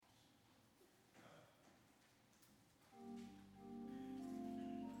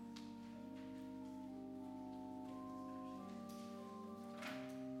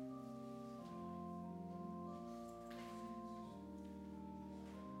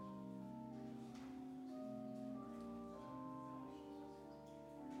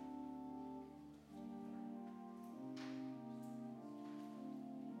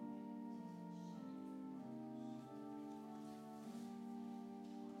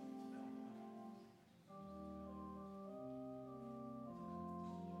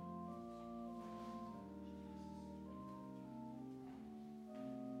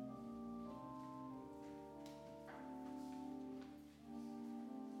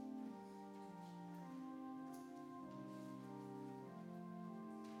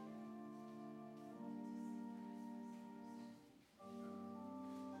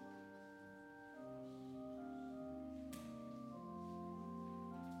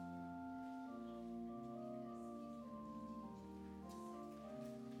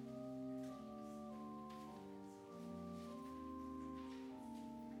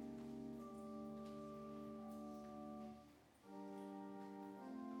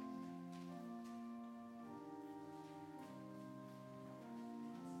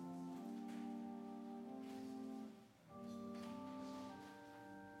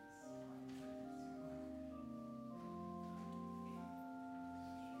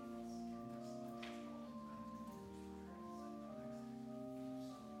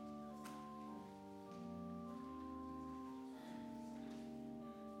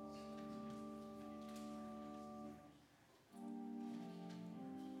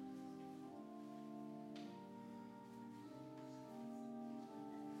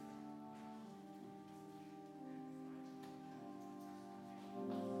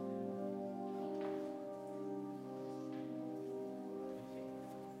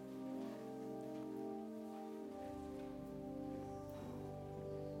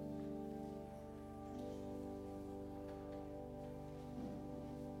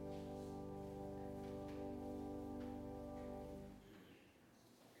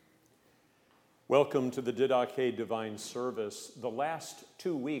Welcome to the Didache Divine Service. The last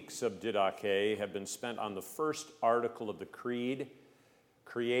 2 weeks of Didache have been spent on the first article of the Creed,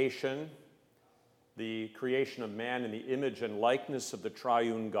 creation, the creation of man in the image and likeness of the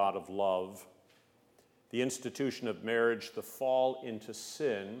triune God of love, the institution of marriage, the fall into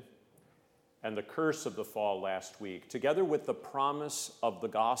sin, and the curse of the fall last week, together with the promise of the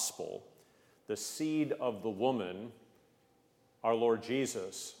gospel, the seed of the woman, our Lord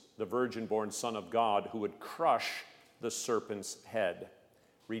Jesus, the virgin-born Son of God, who would crush the serpent's head,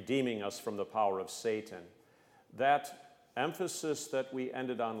 redeeming us from the power of Satan. That emphasis that we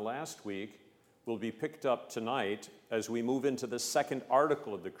ended on last week will be picked up tonight as we move into the second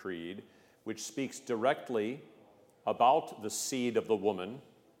article of the Creed, which speaks directly about the seed of the woman,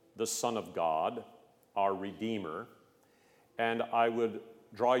 the Son of God, our Redeemer. And I would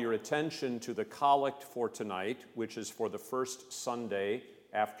draw your attention to the collect for tonight, which is for the first Sunday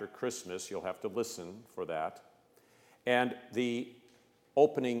after Christmas. You'll have to listen for that. And the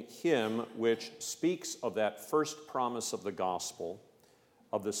opening hymn, which speaks of that first promise of the gospel,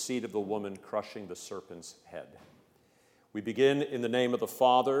 of the seed of the woman crushing the serpent's head. We begin in the name of the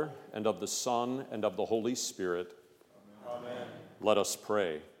Father, and of the Son, and of the Holy Spirit. Amen. Let us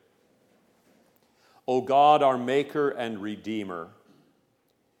pray. O God, our Maker and Redeemer,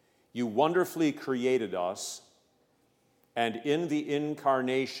 you wonderfully created us, and in the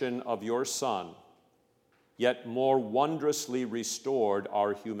incarnation of your Son, yet more wondrously restored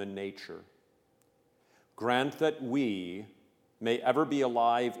our human nature. Grant that we may ever be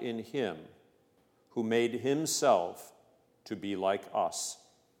alive in him, who made himself to be like us.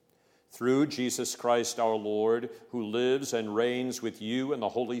 Through Jesus Christ our Lord, who lives and reigns with you and the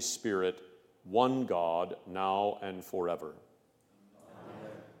Holy Spirit, one God, now and forever.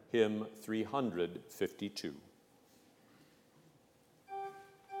 Amen. Hymn 352.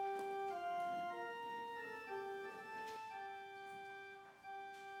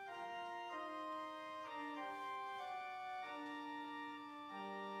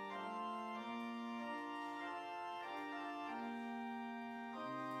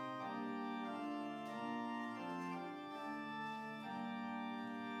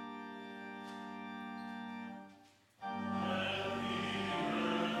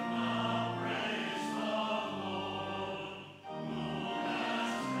 Now praise the Lord.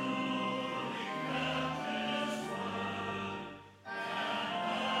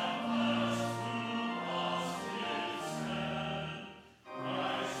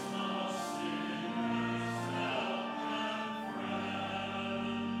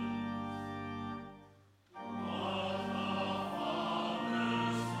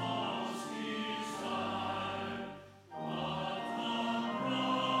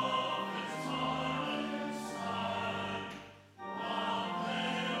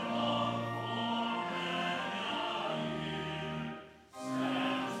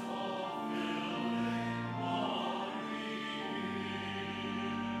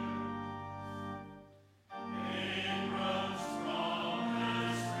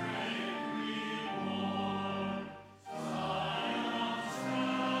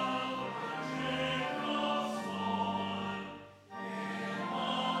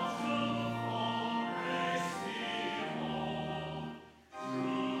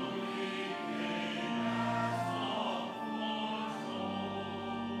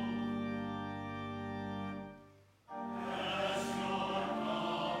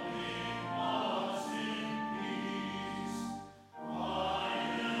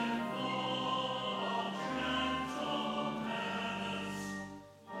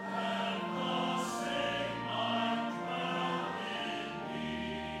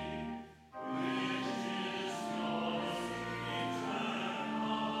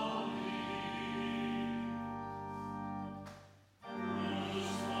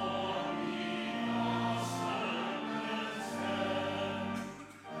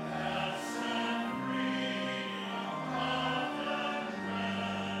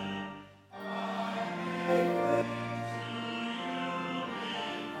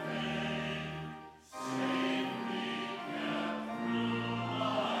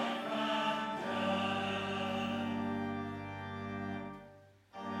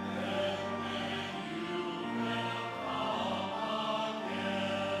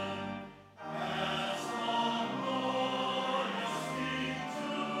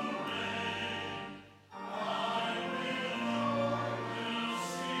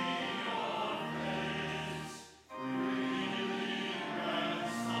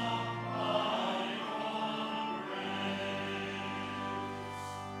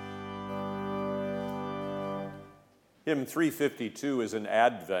 Hymn 352 is an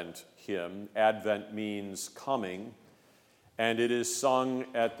Advent hymn. Advent means coming, and it is sung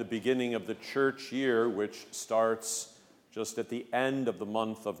at the beginning of the church year, which starts just at the end of the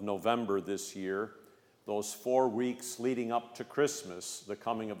month of November this year, those 4 weeks leading up to Christmas, the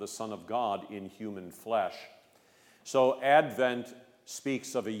coming of the Son of God in human flesh. So Advent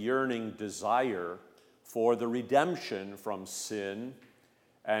speaks of a yearning desire for the redemption from sin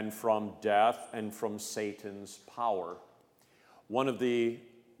and from death and from Satan's power. One of the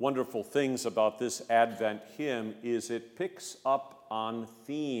wonderful things about this Advent hymn is it picks up on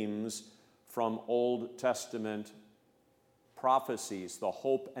themes from Old Testament prophecies, the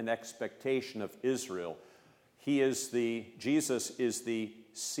hope and expectation of Israel. Jesus is the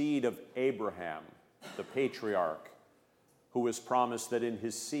seed of Abraham, the patriarch, who was promised that in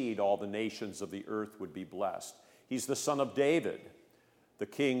his seed all the nations of the earth would be blessed. He's the son of David, the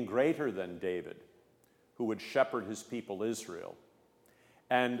king greater than David, who would shepherd his people Israel.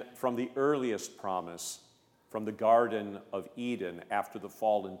 And from the earliest promise, from the Garden of Eden after the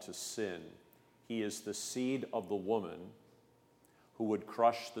fall into sin, he is the seed of the woman who would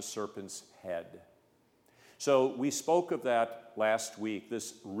crush the serpent's head. So we spoke of that last week,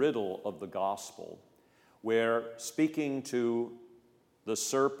 this riddle of the gospel, where speaking to the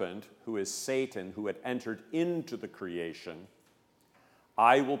serpent, who is Satan, who had entered into the creation,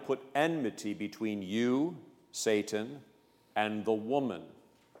 I will put enmity between you, Satan, and the woman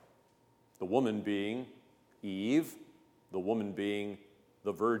being Eve, the woman being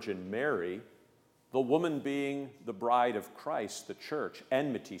the Virgin Mary, the woman being the bride of Christ, the church,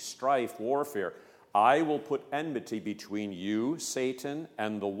 enmity, strife, warfare. I will put enmity between you, Satan,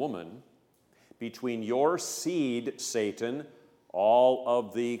 and the woman, between your seed, Satan, all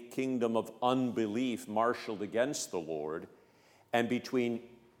of the kingdom of unbelief marshaled against the Lord, and between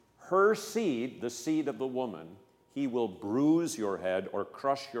her seed, the seed of the woman, he will bruise your head or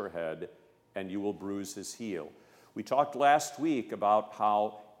crush your head, and you will bruise his heel. We talked last week about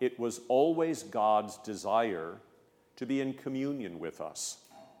how it was always God's desire to be in communion with us.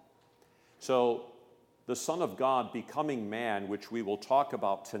 So the Son of God becoming man, which we will talk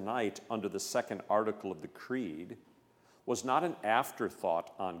about tonight under the second article of the Creed, was not an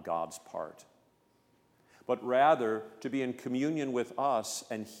afterthought on God's part, but rather to be in communion with us,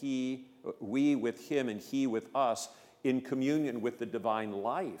 and we with him and he with us, in communion with the divine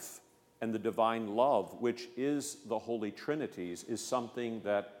life and the divine love, which is the Holy Trinities, is something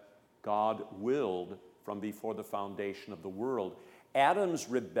that God willed from before the foundation of the world. Adam's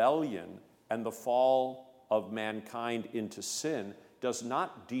rebellion and the fall of mankind into sin does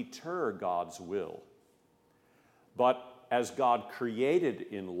not deter God's will, but as God created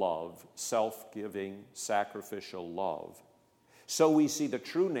in love, self-giving, sacrificial love, so we see the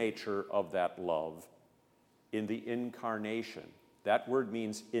true nature of that love in the incarnation. That word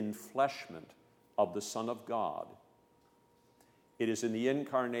means enfleshment of the Son of God. It is in the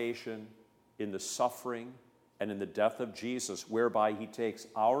incarnation, in the suffering, and in the death of Jesus, whereby he takes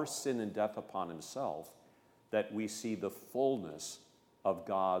our sin and death upon himself, that we see the fullness of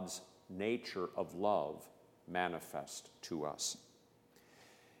God's nature of love manifest to us.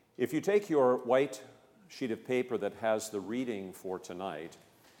 If you take your white sheet of paper that has the reading for tonight,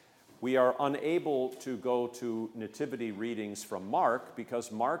 we are unable to go to nativity readings from Mark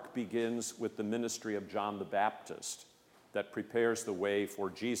because Mark begins with the ministry of John the Baptist that prepares the way for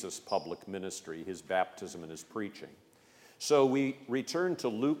Jesus' public ministry, his baptism and his preaching. So we return to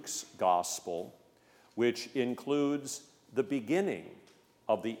Luke's gospel, which includes the beginning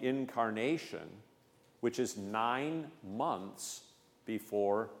of the incarnation, which is 9 months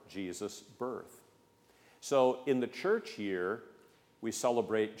before Jesus' birth. So in the church year, we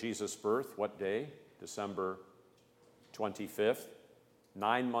celebrate Jesus' birth, what day? December 25th.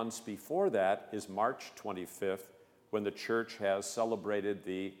 9 months before that is March 25th, when the church has celebrated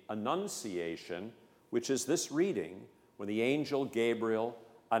the Annunciation, which is this reading, when the angel Gabriel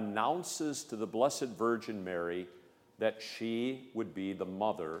announces to the Blessed Virgin Mary that she would be the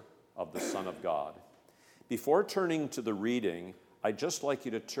mother of the Son of God. Before turning to the reading, I'd just like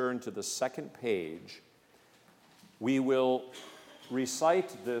you to turn to the second page. We will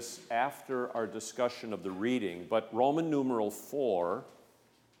recite this after our discussion of the reading, but Roman numeral 4,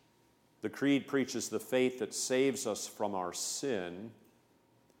 the Creed preaches the faith that saves us from our sin.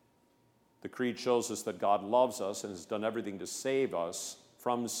 The Creed shows us that God loves us and has done everything to save us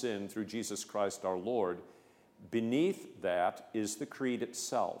from sin through Jesus Christ our Lord. Beneath that is the Creed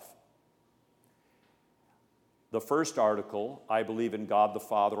itself. The first article, I believe in God the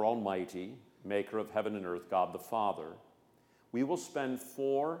Father Almighty, maker of heaven and earth, God the Father. We will spend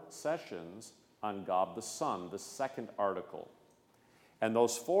 4 sessions on God the Son, the second article. And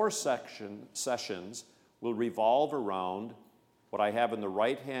those 4 sessions will revolve around what I have in the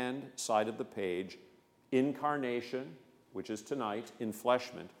right-hand side of the page: Incarnation, which is tonight,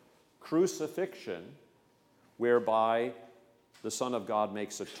 enfleshment; crucifixion, whereby the Son of God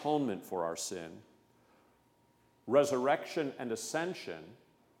makes atonement for our sin; resurrection and ascension,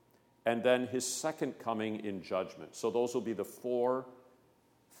 and then his second coming in judgment. So those will be the 4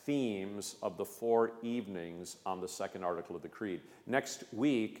 themes of the 4 evenings on the second article of the Creed. Next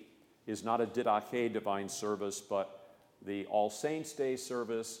week is not a Didache divine service, but the All Saints' Day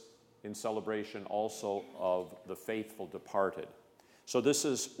service in celebration also of the faithful departed. So this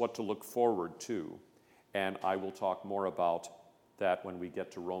is what to look forward to, and I will talk more about that when we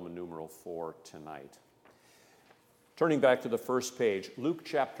get to Roman numeral 4 tonight. Turning back to the first page, Luke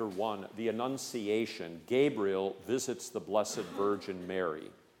chapter 1, the Annunciation. Gabriel visits the Blessed Virgin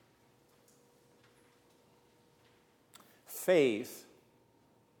Mary. Faith,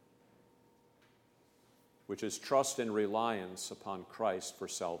 which is trust and reliance upon Christ for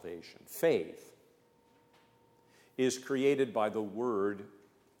salvation. Faith is created by the Word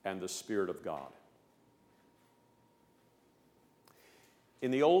and the Spirit of God.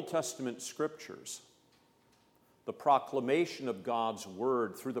 In the Old Testament scriptures, the proclamation of God's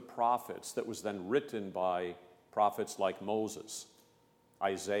Word through the prophets that was then written by prophets like Moses,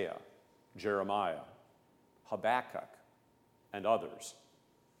 Isaiah, Jeremiah, Habakkuk, and others.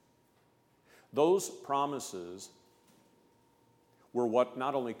 Those promises were what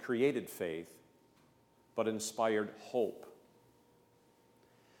not only created faith, but inspired hope.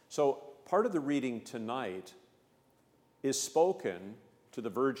 So part of the reading tonight is spoken to the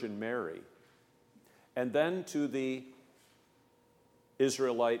Virgin Mary and then to the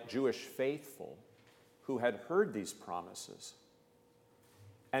Israelite Jewish faithful who had heard these promises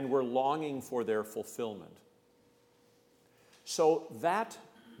and were longing for their fulfillment. So that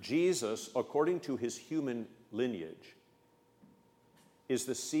Jesus, according to his human lineage, is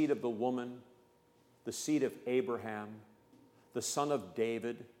the seed of the woman, the seed of Abraham, the son of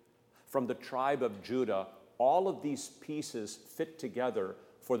David, from the tribe of Judah. All of these pieces fit together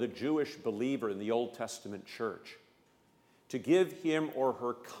for the Jewish believer in the Old Testament church to give him or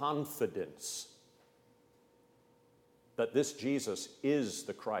her confidence that this Jesus is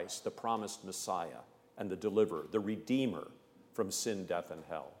the Christ, the promised Messiah and the deliverer, the Redeemer from sin, death, and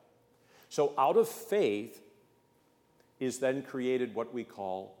hell. So out of faith is then created what we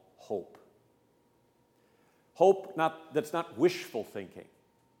call hope. Hope that's not wishful thinking,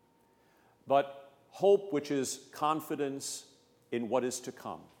 but hope which is confidence in what is to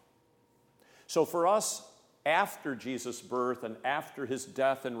come. So for us, after Jesus' birth and after his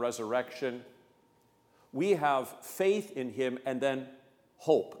death and resurrection, we have faith in him and then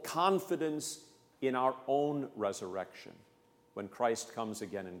hope, confidence in our own resurrection when Christ comes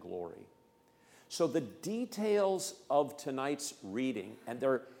again in glory. So the details of tonight's reading, and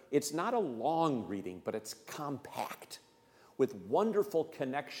it's not a long reading, but it's compact with wonderful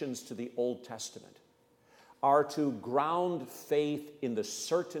connections to the Old Testament, are to ground faith in the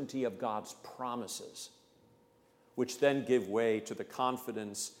certainty of God's promises, which then give way to the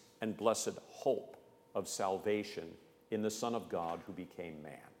confidence and blessed hope of salvation in the Son of God who became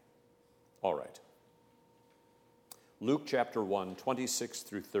man. All right. Luke chapter 1, 26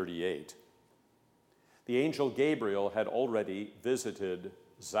 through 38. The angel Gabriel had already visited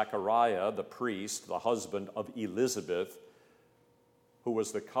Zechariah, the priest, the husband of Elizabeth, who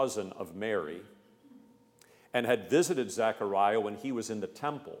was the cousin of Mary, and had visited Zechariah when he was in the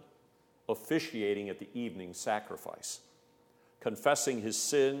temple, officiating at the evening sacrifice, confessing his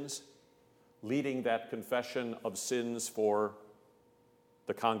sins, leading that confession of sins for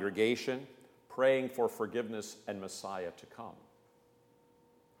the congregation, praying for forgiveness and Messiah to come.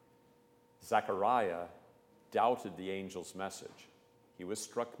 Zechariah doubted the angel's message. He was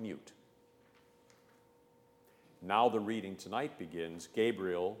struck mute. Now the reading tonight begins.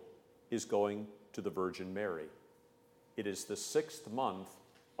 Gabriel is going to the Virgin Mary. It is the 6th month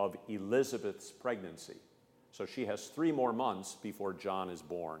of Elizabeth's pregnancy. So she has 3 more months before John is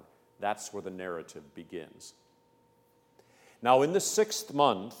born. That's where the narrative begins. Now in the 6th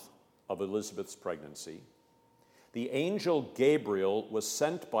month of Elizabeth's pregnancy, the angel Gabriel was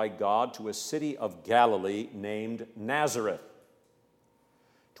sent by God to a city of Galilee named Nazareth,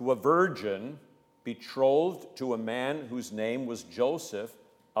 to a virgin betrothed to a man whose name was Joseph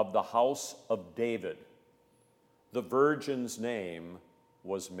of the house of David. The virgin's name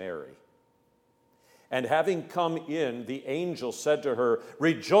was Mary. And having come in, the angel said to her,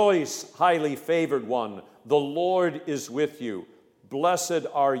 "Rejoice, highly favored one, the Lord is with you." Blessed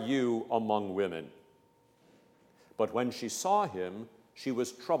are you among women. But when she saw him, she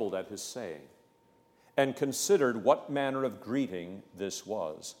was troubled at his saying, and considered what manner of greeting this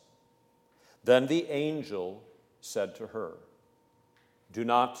was. Then the angel said to her, Do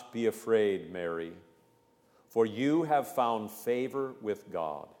not be afraid, Mary, for you have found favor with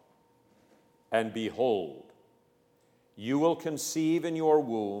God. And behold, you will conceive in your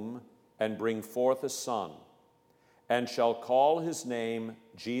womb and bring forth a son, and shall call his name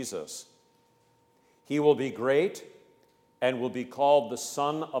Jesus. He will be great and will be called the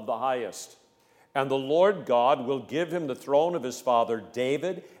Son of the Highest. And the Lord God will give him the throne of his father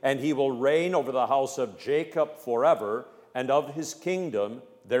David, and he will reign over the house of Jacob forever, and of his kingdom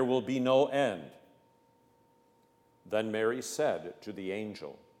there will be no end. Then Mary said to the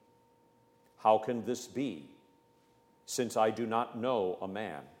angel, How can this be, since I do not know a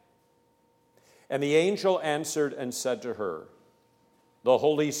man? And the angel answered and said to her, The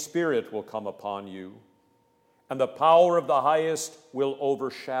Holy Spirit will come upon you, and the power of the Highest will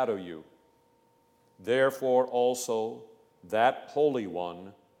overshadow you. Therefore also that Holy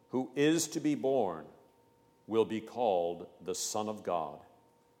One who is to be born will be called the Son of God.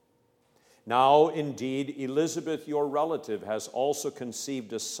 Now indeed Elizabeth, your relative, has also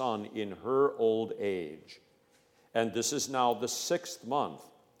conceived a son in her old age, and this is now the 6th month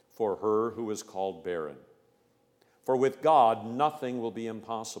for her who is called barren. For with God nothing will be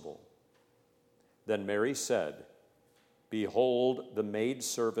impossible. Then Mary said, Behold the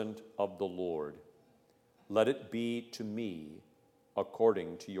maidservant of the Lord. Let it be to me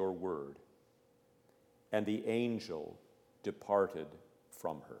according to your word. And the angel departed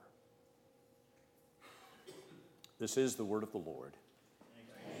from her. This is the word of the Lord.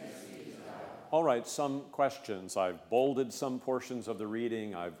 All right, some questions. I've bolded some portions of the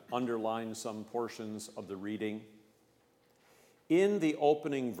reading. I've underlined some portions of the reading. In the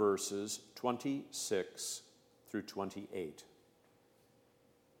opening verses 26 through 28,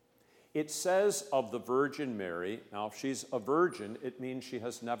 it says of the Virgin Mary, now if she's a virgin, it means she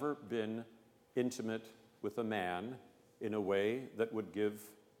has never been intimate with a man in a way that would give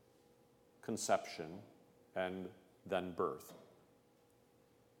conception and then birth.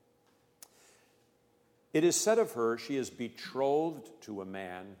 It is said of her, she is betrothed to a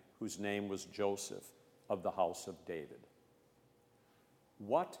man whose name was Joseph of the house of David.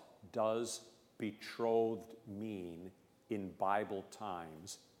 What does betrothed mean in Bible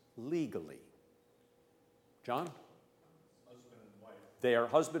times legally? John? Husband and wife. They are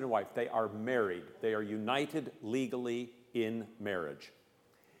husband and wife. They are married. They are united legally in marriage.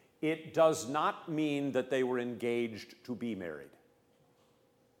 It does not mean that they were engaged to be married.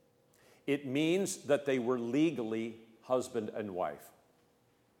 It means that they were legally husband and wife.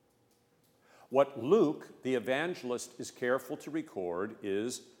 What Luke, the evangelist, is careful to record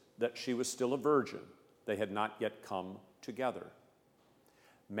is that she was still a virgin. They had not yet come together.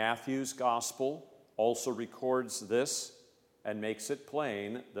 Matthew's gospel also records this and makes it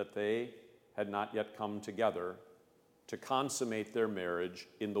plain that they had not yet come together to consummate their marriage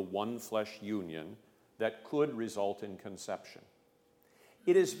in the one flesh union that could result in conception.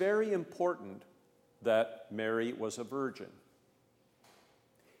 It is very important that Mary was a virgin.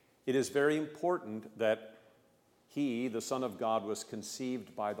 It is very important that he, the Son of God, was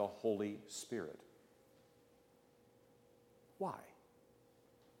conceived by the Holy Spirit. Why?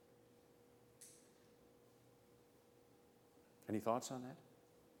 Any thoughts on that?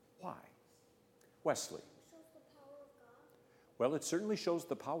 Why? Wesley. Shows the power of God. Well, it certainly shows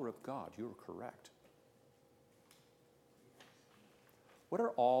the power of God. You are correct. What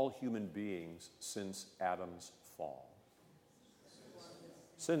are all human beings since Adam's fall?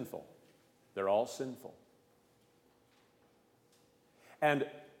 Sinful. They're all sinful. And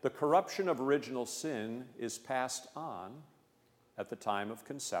the corruption of original sin is passed on at the time of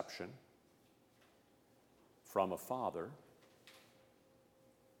conception from a father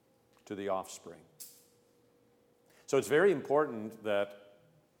to the offspring. So it's very important that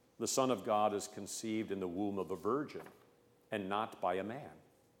the Son of God is conceived in the womb of a virgin and not by a man.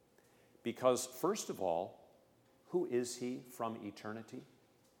 Because, first of all, who is he from eternity?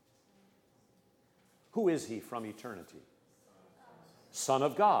 Who is he from eternity? Son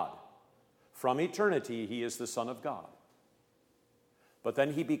of God. From eternity, he is the Son of God. But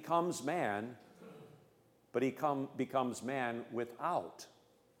then he becomes man, but he becomes man without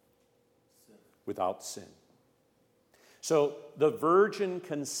sin. So the virgin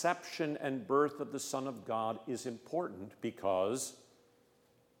conception and birth of the Son of God is important because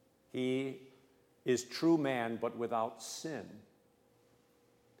he is true man but without sin.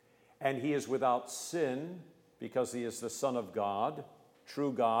 And he is without sin because he is the Son of God,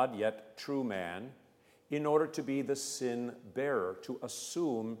 yet true man, in order to be the sin bearer, to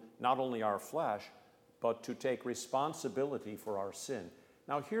assume not only our flesh, but to take responsibility for our sin.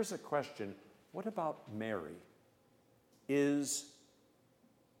 Now, here's a question. What about Mary? Is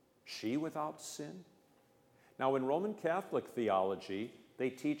she without sin? Now, in Roman Catholic theology,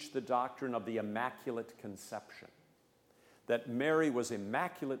 they teach the doctrine of the Immaculate Conception, that Mary was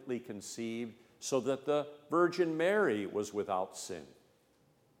immaculately conceived so that the Virgin Mary was without sin.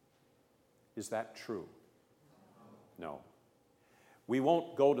 Is that true? No. We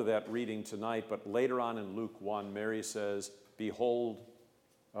won't go to that reading tonight, but later on in Luke 1, Mary says, "Behold,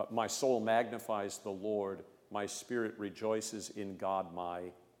 my soul magnifies the Lord, my spirit rejoices in God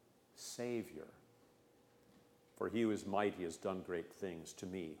my Savior. For he who is mighty has done great things to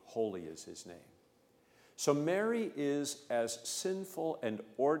me. Holy is his name." So Mary is as sinful and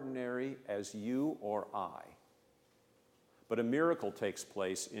ordinary as you or I. But a miracle takes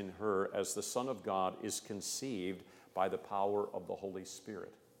place in her as the Son of God is conceived by the power of the Holy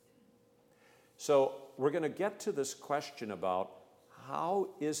Spirit. So we're going to get to this question about how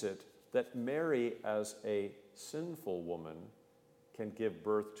is it that Mary, as a sinful woman, can give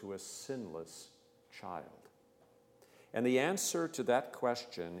birth to a sinless child? And the answer to that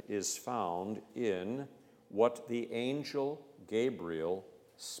question is found in what the angel Gabriel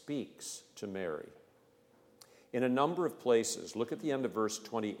speaks to Mary. In a number of places, look at the end of verse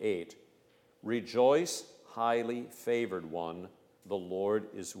 28. "Rejoice, highly favored one, the Lord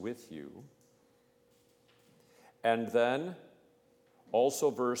is with you." And then also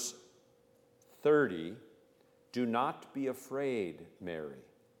verse 30, "Do not be afraid, Mary.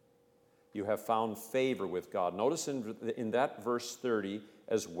 You have found favor with God." Notice in that verse 30,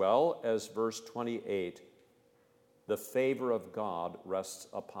 as well as verse 28, the favor of God rests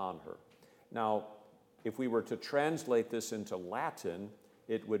upon her. Now, if we were to translate this into Latin,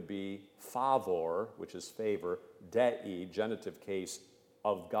 it would be favor, which is favor, dei, genitive case,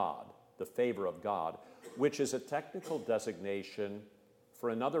 of God, the favor of God, which is a technical designation for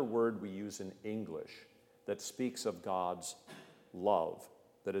another word we use in English that speaks of God's love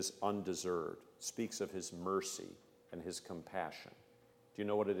that is undeserved, speaks of his mercy and his compassion. Do you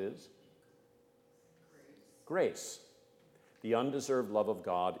know what it is? Grace. The undeserved love of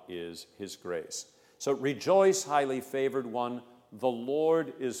God is his grace. So rejoice, highly favored one, the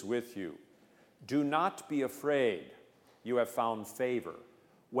Lord is with you. Do not be afraid, you have found favor.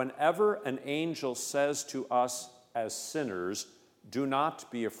 Whenever an angel says to us as sinners, do not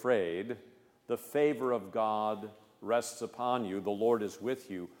be afraid, the favor of God rests upon you, the Lord is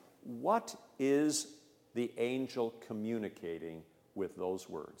with you, what is the angel communicating with those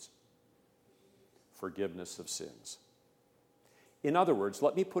words? Forgiveness of sins. In other words,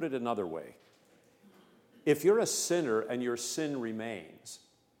 let me put it another way. If you're a sinner and your sin remains,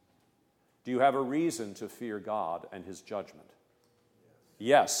 do you have a reason to fear God and his judgment?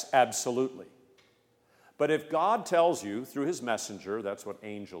 Yes, absolutely. But if God tells you through his messenger, that's what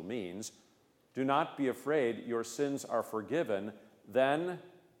angel means, do not be afraid, your sins are forgiven, then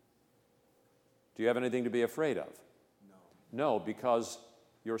do you have anything to be afraid of? No, because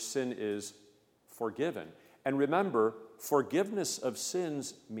your sin is forgiven. And remember, forgiveness of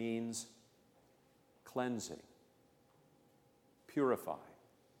sins means cleansing, purifying.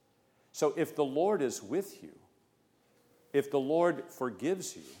 So if the Lord is with you, if the Lord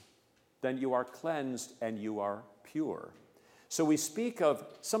forgives you, then you are cleansed and you are pure. So we speak of,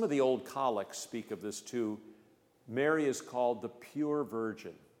 some of the old collects speak of this too. Mary is called the pure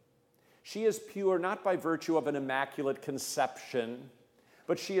virgin. She is pure not by virtue of an immaculate conception,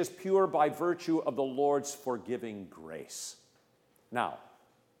 but she is pure by virtue of the Lord's forgiving grace. Now,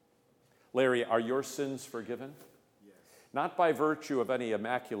 Larry, are your sins forgiven? Yes. Not by virtue of any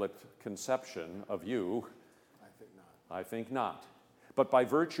immaculate conception of you. I think not. I think not. But by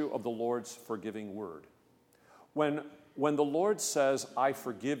virtue of the Lord's forgiving word. When the Lord says, I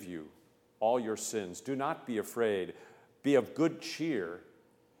forgive you all your sins, do not be afraid, be of good cheer,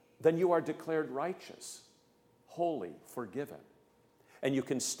 then you are declared righteous, holy, forgiven. And you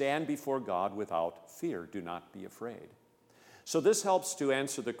can stand before God without fear. Do not be afraid. So this helps to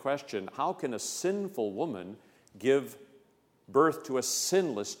answer the question, how can a sinful woman give birth to a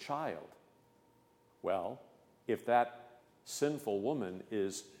sinless child? Well, if that sinful woman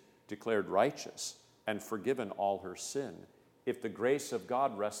is declared righteous and forgiven all her sin, if the grace of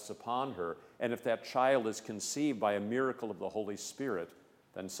God rests upon her, and if that child is conceived by a miracle of the Holy Spirit,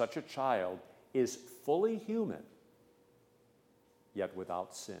 then such a child is fully human, yet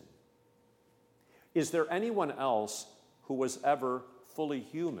without sin. Is there anyone else who was ever fully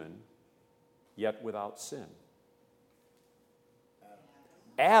human, yet without sin?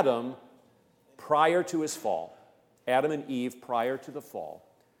 Adam, prior to his fall, Adam and Eve prior to the fall,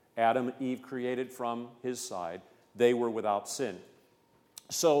 Adam and Eve created from his side, they were without sin.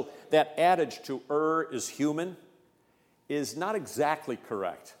 So that adage to err is human is not exactly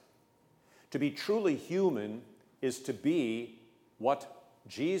correct. To be truly human is to be what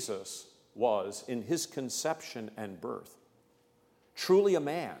Jesus was in his conception and birth. Truly a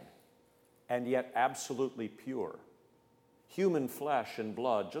man, and yet absolutely pure. Human flesh and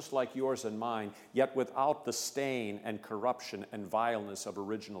blood, just like yours and mine, yet without the stain and corruption and vileness of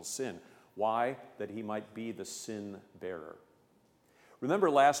original sin. Why? That he might be the sin bearer.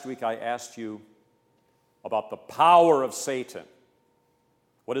 Remember last week I asked you about the power of Satan.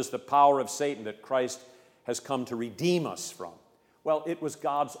 What is the power of Satan that Christ has come to redeem us from? Well, it was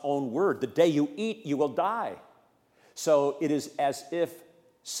God's own word. The day you eat, you will die. So it is as if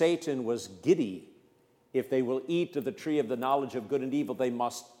Satan was giddy. If they will eat of the tree of the knowledge of good and evil, they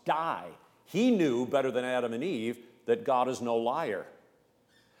must die. He knew better than Adam and Eve that God is no liar.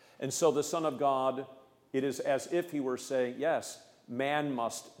 And so the Son of God, it is as if he were saying, yes, man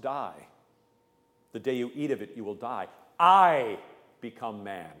must die. The day you eat of it, you will die. I become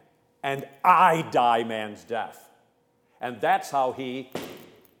man, and I die man's death. And that's how he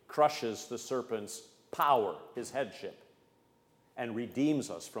crushes the serpent's power, his headship, and redeems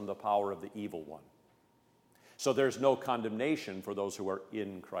us from the power of the evil one. So there's no condemnation for those who are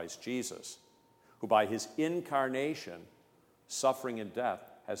in Christ Jesus, who by his incarnation, suffering and death,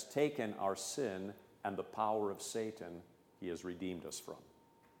 has taken our sin and the power of Satan he has redeemed us from.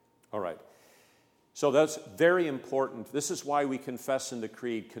 All right. So that's very important. This is why we confess in the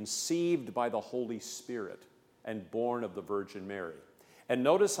Creed, conceived by the Holy Spirit and born of the Virgin Mary. And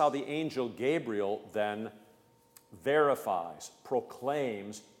notice how the angel Gabriel then verifies,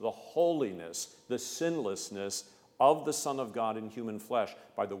 proclaims the holiness, the sinlessness of the Son of God in human flesh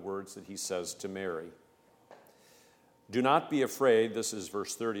by the words that he says to Mary. Do not be afraid, this is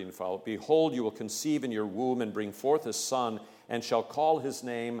verse 30 and follow. Behold, you will conceive in your womb and bring forth a son, and shall call his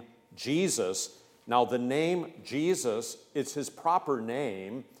name Jesus. Now the name Jesus, it's his proper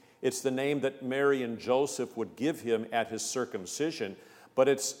name. It's the name that Mary and Joseph would give him at his circumcision, but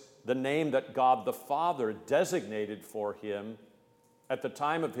it's the name that God the Father designated for him at the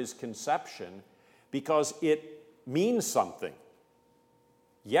time of his conception because it means something.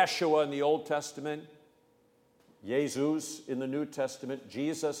 Yeshua in the Old Testament, Jesus in the New Testament,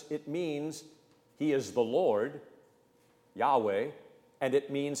 Jesus, it means he is the Lord, Yahweh, and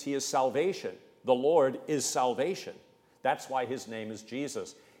it means he is salvation. The Lord is salvation. That's why his name is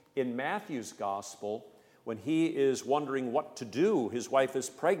Jesus. In Matthew's gospel, when he is wondering what to do, his wife is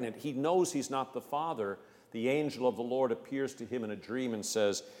pregnant, he knows he's not the father. The angel of the Lord appears to him in a dream and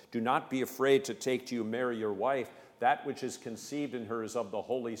says, do not be afraid to take to you Mary, your wife. That which is conceived in her is of the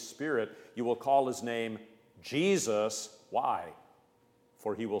Holy Spirit. You will call his name Jesus. Why?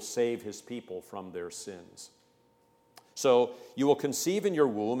 For he will save his people from their sins. So you will conceive in your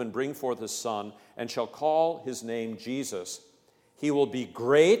womb and bring forth a son, and shall call his name Jesus. He will be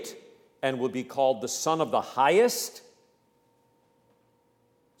great and will be called the Son of the Highest.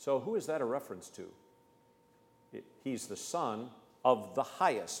 So who is that a reference to? He's the Son of the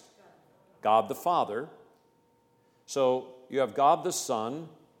Highest, God the Father. So you have God the Son.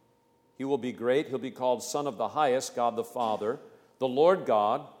 He will be great. He'll be called Son of the Highest, God the Father. The Lord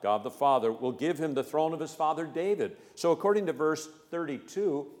God, God the Father, will give him the throne of his father David. So according to verse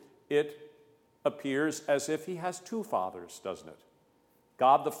 32, it appears as if he has two fathers, doesn't it?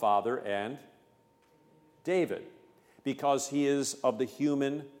 God the Father and David, because he is of the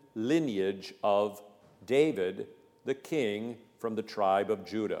human lineage of David, the king from the tribe of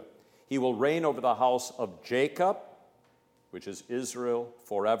Judah. He will reign over the house of Jacob, which is Israel,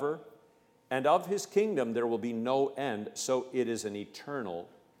 forever, and of his kingdom there will be no end, so it is an eternal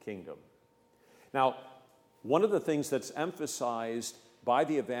kingdom. Now, one of the things that's emphasized by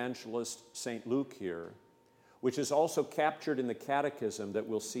the evangelist St. Luke here, which is also captured in the catechism that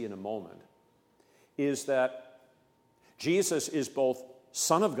we'll see in a moment, is that Jesus is both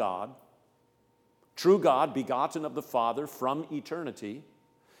Son of God, true God, begotten of the Father from eternity,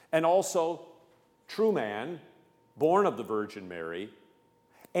 and also true man, born of the Virgin Mary,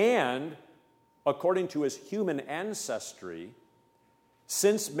 and according to his human ancestry,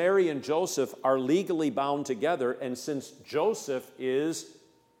 since Mary and Joseph are legally bound together, and since Joseph is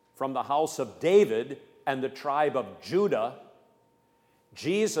from the house of David and the tribe of Judah,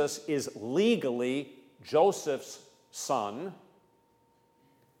 Jesus is legally Joseph's son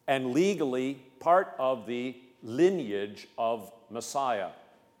and legally part of the lineage of Messiah.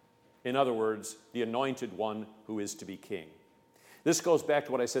 In other words, the anointed one who is to be king. This goes back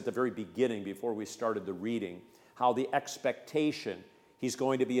to what I said at the very beginning before we started the reading, how the expectation he's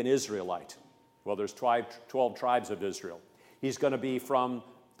going to be an Israelite. Well, there's 12 tribes of Israel. He's going to be from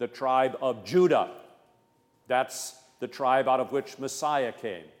the tribe of Judah. That's the tribe out of which Messiah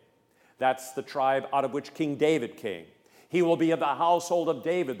came. That's the tribe out of which King David came. He will be of the household of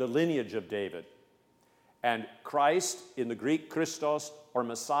David, the lineage of David. And Christ in the Greek, Christos, or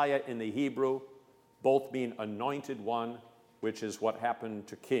Messiah in the Hebrew, both mean anointed one, which is what happened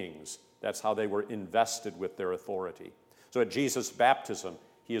to kings. That's how they were invested with their authority. So at Jesus' baptism,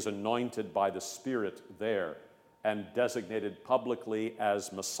 he is anointed by the Spirit there and designated publicly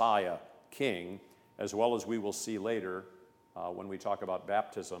as Messiah, King, as well as we will see later when we talk about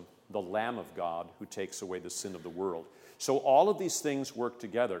baptism, the Lamb of God who takes away the sin of the world. So all of these things work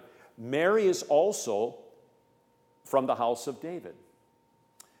together. Mary is also from the house of David.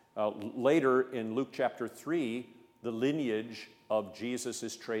 Later in Luke chapter 3, the lineage of Jesus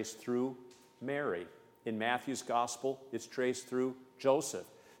is traced through Mary. In Matthew's gospel, it's traced through Joseph.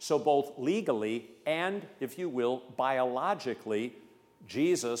 So both legally and, if you will, biologically,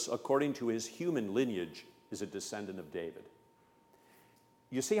 Jesus, according to his human lineage, is a descendant of David.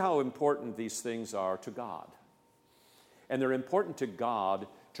 You see how important these things are to God. And they're important to God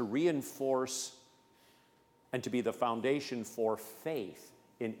to reinforce and to be the foundation for faith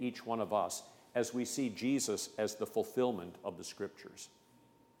in each one of us as we see Jesus as the fulfillment of the Scriptures.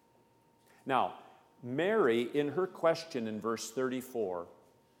 Now, Mary, in her question in verse 34,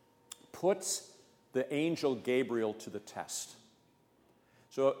 puts the angel Gabriel to the test.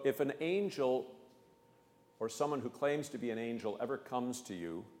 So if an angel or someone who claims to be an angel ever comes to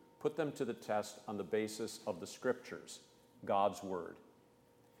you, put them to the test on the basis of the Scriptures, God's Word,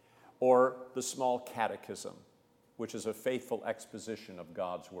 or the small catechism, which is a faithful exposition of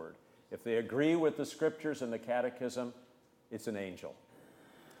God's Word. If they agree with the Scriptures and the catechism, it's an angel,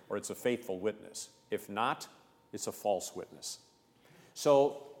 or it's a faithful witness. If not, it's a false witness.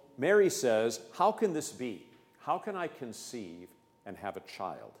 So Mary says, how can this be? How can I conceive and have a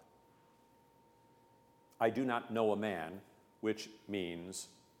child? I do not know a man, which means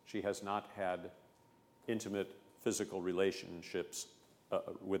she has not had intimate physical relationships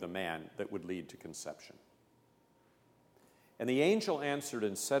with a man that would lead to conception. And the angel answered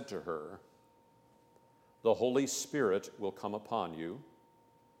and said to her, the Holy Spirit will come upon you.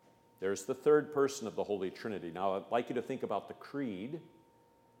 There's the third person of the Holy Trinity. Now, I'd like you to think about the creed.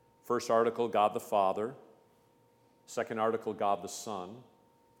 First article, God the Father. Second article, God the Son.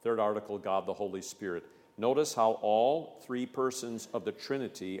 Third article, God the Holy Spirit. Notice how all three persons of the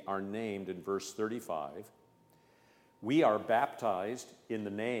Trinity are named in verse 35. We are baptized in the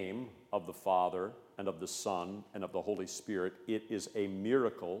name of the Father and of the Son and of the Holy Spirit. It is a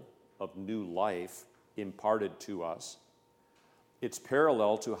miracle of new life imparted to us. It's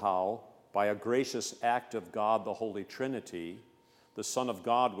parallel to how, by a gracious act of God, the Holy Trinity, the Son of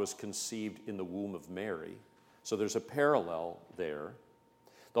God was conceived in the womb of Mary. So there's a parallel there.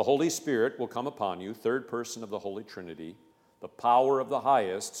 The Holy Spirit will come upon you, third person of the Holy Trinity, the power of the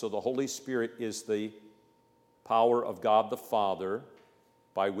highest. So the Holy Spirit is the power of God the Father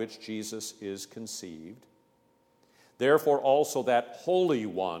by which Jesus is conceived. Therefore also that Holy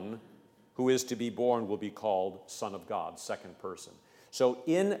One who is to be born will be called Son of God, second person. So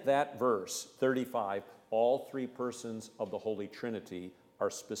in that verse 35, all three persons of the Holy Trinity are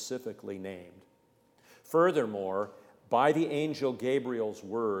specifically named. Furthermore, by the angel Gabriel's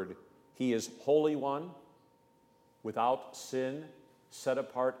word, he is Holy One, without sin, set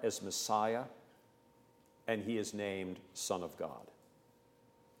apart as Messiah, and he is named Son of God.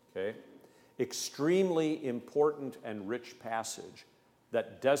 Okay? Extremely important and rich passage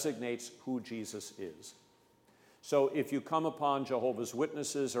that designates who Jesus is. So if you come upon Jehovah's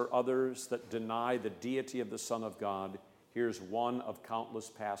Witnesses or others that deny the deity of the Son of God, here's one of countless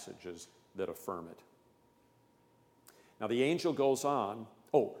passages that affirm it. Now the angel goes on.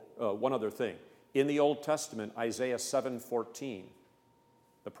 One other thing. In the Old Testament, Isaiah 7:14,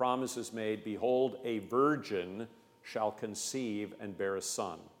 the promise is made, behold, a virgin shall conceive and bear a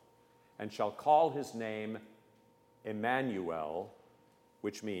son, and shall call his name Emmanuel,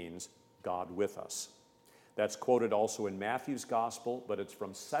 which means God with us. That's quoted also in Matthew's gospel, but it's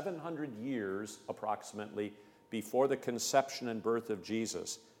from 700 years approximately before the conception and birth of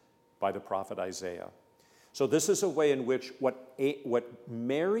Jesus by the prophet Isaiah. So this is a way in which what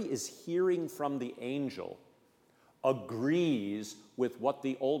Mary is hearing from the angel agrees with what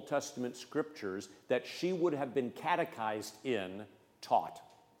the Old Testament scriptures that she would have been catechized in taught.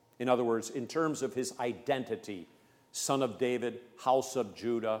 In other words, in terms of his identity, Son of David, House of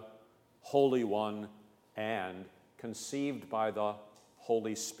Judah, Holy One, and conceived by the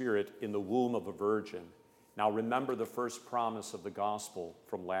Holy Spirit in the womb of a virgin. Now remember the first promise of the gospel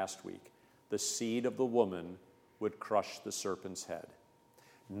from last week. The seed of the woman would crush the serpent's head.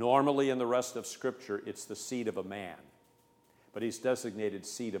 Normally in the rest of Scripture, it's the seed of a man, but he's designated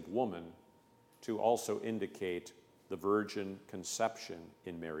seed of woman to also indicate the virgin conception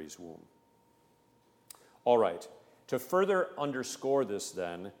in Mary's womb. All right, to further underscore this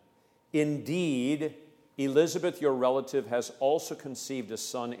then, indeed, Elizabeth, your relative, has also conceived a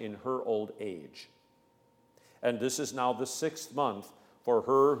son in her old age. And this is now the 6th month for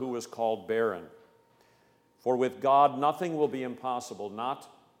her who is called barren. For with God nothing will be impossible, not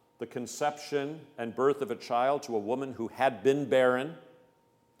the conception and birth of a child to a woman who had been barren,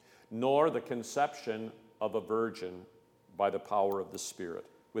 nor the conception of a virgin by the power of the Spirit.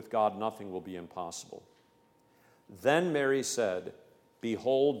 With God nothing will be impossible. Then Mary said,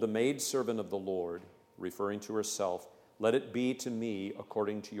 Behold, the maidservant of the Lord, referring to herself, let it be to me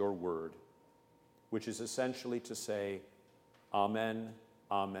according to your word, which is essentially to say, Amen,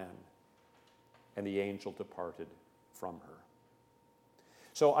 Amen. And the angel departed from her.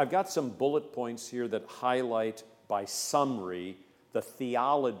 So I've got some bullet points here that highlight by summary the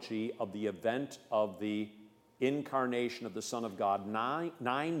theology of the event of the incarnation of the Son of God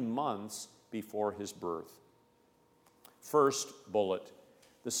 9 months before his birth. First bullet,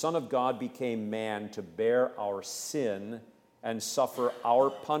 the Son of God became man to bear our sin and suffer our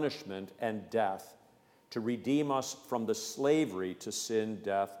punishment and death, to redeem us from the slavery to sin,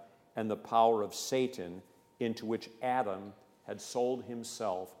 death, and the power of Satan into which Adam had sold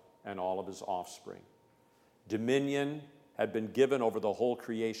himself and all of his offspring. Dominion had been given over the whole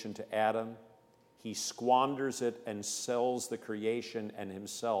creation to Adam. He squanders it and sells the creation and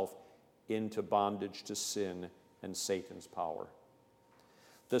himself into bondage to sin and Satan's power.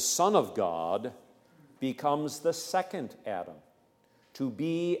 The Son of God becomes the second Adam, to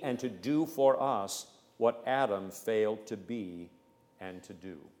be and to do for us what Adam failed to be and to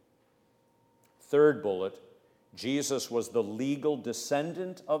do. Third bullet, Jesus was the legal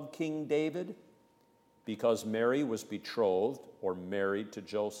descendant of King David because Mary was betrothed or married to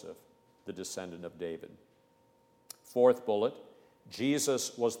Joseph, the descendant of David. Fourth bullet,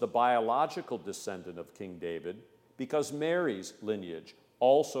 Jesus was the biological descendant of King David because Mary's lineage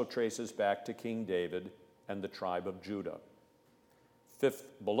also traces back to King David and the tribe of Judah. Fifth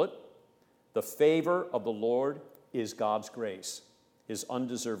bullet, the favor of the Lord is God's grace, his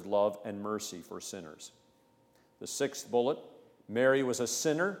undeserved love and mercy for sinners. The sixth bullet, Mary was a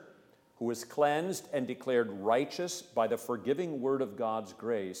sinner who was cleansed and declared righteous by the forgiving word of God's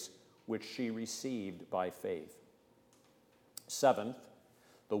grace, which she received by faith. Seventh,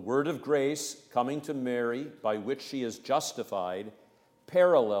 the word of grace coming to Mary, by which she is justified,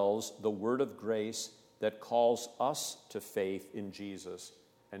 parallels the word of grace that calls us to faith in Jesus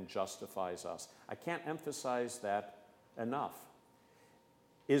and justifies us. I can't emphasize that enough.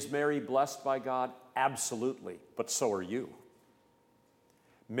 Is Mary blessed by God? Absolutely, but so are you.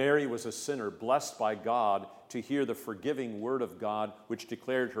 Mary was a sinner blessed by God to hear the forgiving word of God, which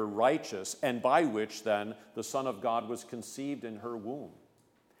declared her righteous, and by which then the Son of God was conceived in her womb.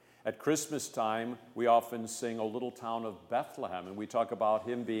 At Christmas time, we often sing O Little Town of Bethlehem, and we talk about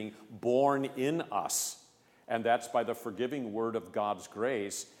him being born in us. And that's by the forgiving word of God's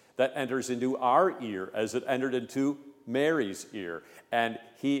grace that enters into our ear as it entered into Mary's ear. And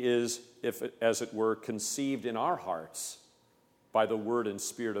he is, as it were, conceived in our hearts by the word and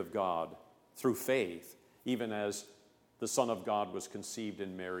spirit of God through faith, even as the Son of God was conceived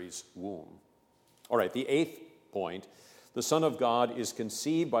in Mary's womb. All right, the eighth point, the Son of God is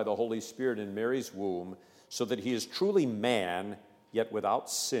conceived by the Holy Spirit in Mary's womb so that he is truly man, yet without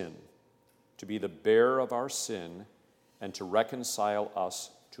sin, to be the bearer of our sin and to reconcile us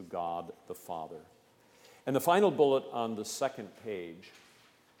to God the Father. And the final bullet on the second page,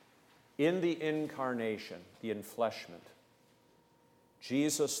 in the incarnation, the enfleshment,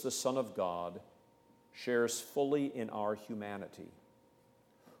 Jesus, the Son of God, shares fully in our humanity.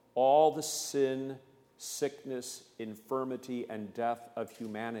 All the sin, sickness, infirmity, and death of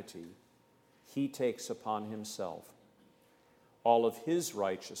humanity, he takes upon himself. All of his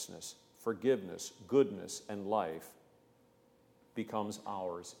righteousness, forgiveness, goodness, and life becomes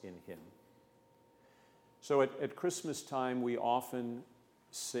ours in him. So at Christmas time, we often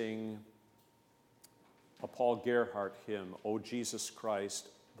sing a Paul Gerhardt hymn, O Jesus Christ,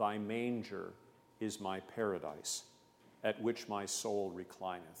 thy manger is my paradise, at which my soul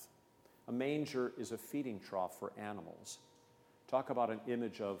reclineth. A manger is a feeding trough for animals. Talk about an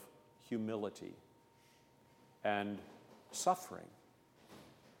image of humility and suffering.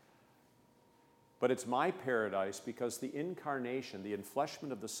 But it's my paradise because the incarnation, the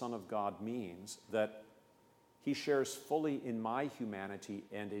enfleshment of the Son of God, means that he shares fully in my humanity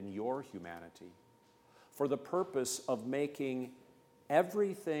and in your humanity for the purpose of making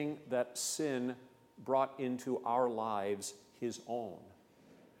everything that sin brought into our lives his own,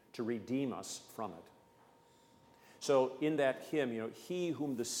 to redeem us from it. So in that hymn, he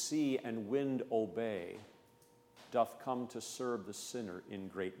whom the sea and wind obey doth come to serve the sinner in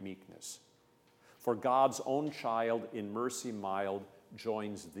great meekness. For God's own child in mercy mild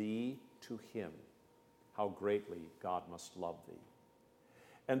joins thee to him. How greatly God must love thee.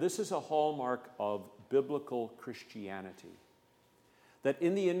 And this is a hallmark of biblical Christianity, that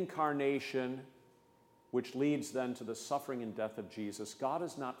in the incarnation, which leads then to the suffering and death of Jesus, God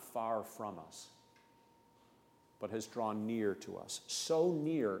is not far from us, but has drawn near to us, so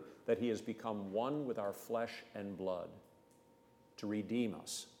near that he has become one with our flesh and blood to redeem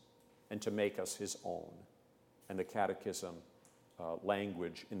us and to make us his own. And the Catechism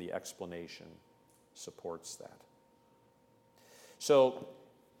language in the explanation supports that. So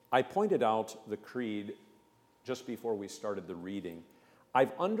I pointed out the creed just before we started the reading.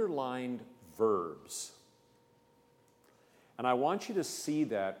 I've underlined verbs. And I want you to see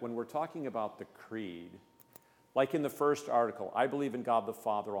that when we're talking about the creed, like in the first article, I believe in God the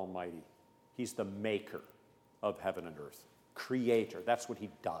Father Almighty. He's the maker of heaven and earth, creator. That's what he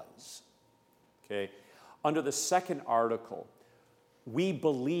does. Okay? Under the second article, we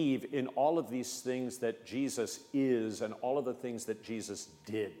believe in all of these things that Jesus is and all of the things that Jesus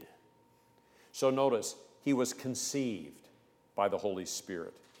did. So notice, he was conceived by the Holy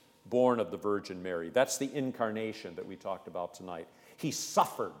Spirit, born of the Virgin Mary. That's the incarnation that we talked about tonight. He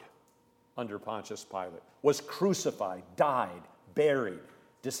suffered under Pontius Pilate, was crucified, died, buried,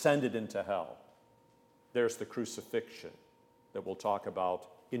 descended into hell. There's the crucifixion that we'll talk about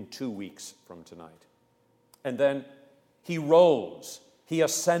in 2 weeks from tonight. And then he rose, he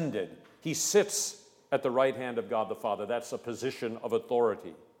ascended, he sits at the right hand of God the Father. That's a position of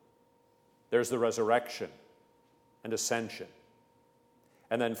authority. There's the resurrection and ascension.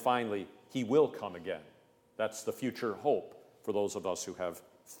 And then finally, he will come again. That's the future hope for those of us who have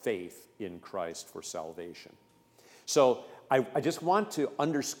faith in Christ for salvation. So I just want to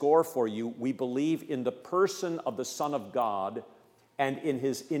underscore for you, we believe in the person of the Son of God and in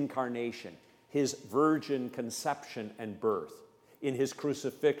his incarnation, his virgin conception and birth, in his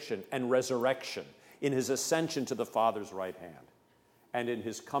crucifixion and resurrection, in his ascension to the Father's right hand, and in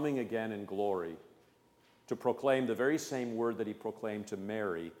his coming again in glory to proclaim the very same word that he proclaimed to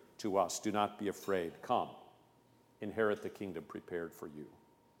Mary to us. Do not be afraid. Come, inherit the kingdom prepared for you.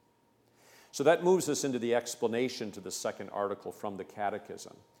 So that moves us into the explanation to the second article from the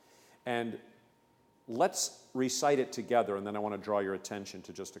Catechism. And let's recite it together, and then I want to draw your attention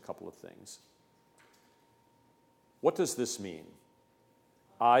to just a couple of things. What does this mean?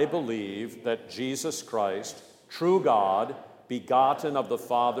 I believe that Jesus Christ, true God, begotten of the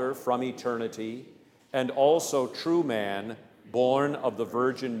Father from eternity, and also true man, born of the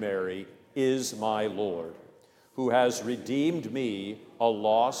Virgin Mary, is my Lord, who has redeemed me, a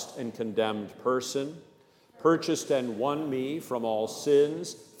lost and condemned person, purchased and won me from all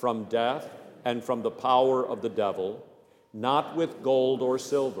sins, from death, and from the power of the devil, not with gold or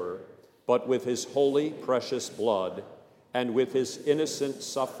silver, but with his holy, precious blood, and with his innocent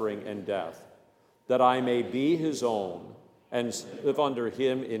suffering and death, that I may be his own, and live under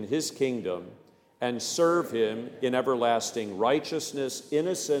him in his kingdom, and serve him in everlasting righteousness,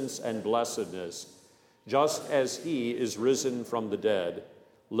 innocence, and blessedness, just as he is risen from the dead,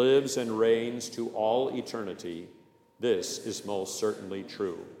 lives and reigns to all eternity. This is most certainly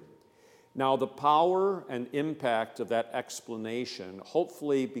true. Now, the power and impact of that explanation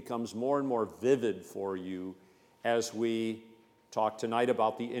hopefully becomes more and more vivid for you as we talk tonight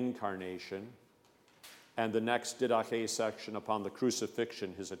about the incarnation and the next Didache section upon the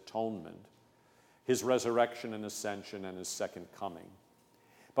crucifixion, his atonement, his resurrection and ascension, and his second coming.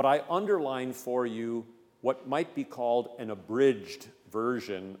 But I underline for you what might be called an abridged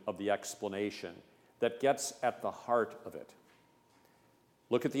version of the explanation that gets at the heart of it.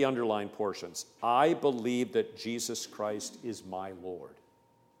 Look at the underlined portions. I believe that Jesus Christ is my Lord.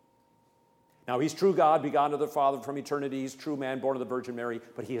 Now, he's true God, begotten of the Father from eternity. He's true man, born of the Virgin Mary,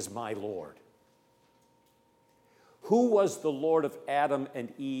 but he is my Lord. Who was the Lord of Adam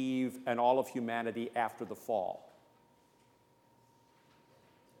and Eve and all of humanity after the fall?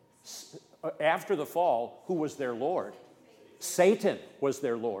 After the fall, who was their Lord? Satan was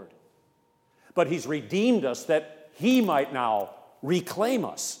their Lord. But he's redeemed us that he might now reclaim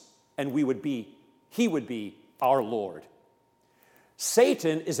us, and he would be our Lord.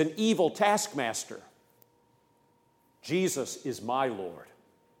 Satan is an evil taskmaster. Jesus is my Lord,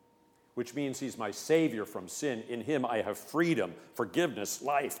 which means he's my Savior from sin. In him I have freedom, forgiveness,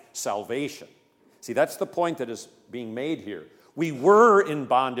 life, salvation. See, that's the point that is being made here. We were in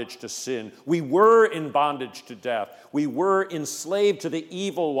bondage to sin. We were in bondage to death. We were enslaved to the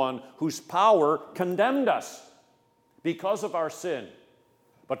evil one whose power condemned us because of our sin.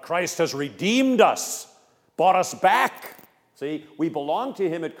 But Christ has redeemed us, bought us back. See, we belonged to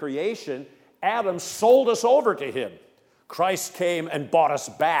him at creation. Adam sold us over to him. Christ came and bought us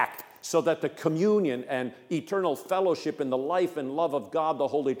back so that the communion and eternal fellowship in the life and love of God, the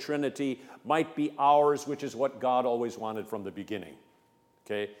Holy Trinity, might be ours, which is what God always wanted from the beginning.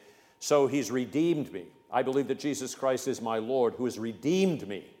 Okay? So he's redeemed me. I believe that Jesus Christ is my Lord, who has redeemed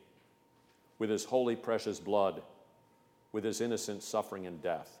me with his holy, precious blood, with his innocent suffering and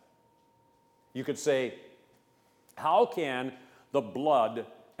death. You could say, how can the blood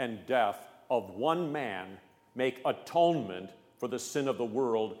and death of one man make atonement for the sin of the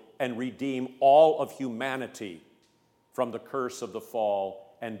world and redeem all of humanity from the curse of the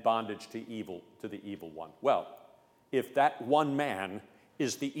fall and bondage to the evil one? Well, if that one man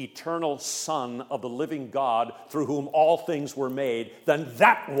is the eternal Son of the living God through whom all things were made, then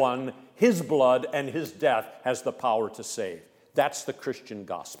that one, his blood and his death, has the power to save. That's the Christian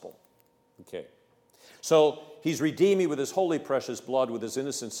gospel. Okay. So he's redeemed me with his holy, precious blood, with his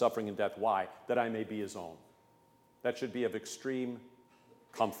innocent suffering and death. Why? That I may be his own. That should be of extreme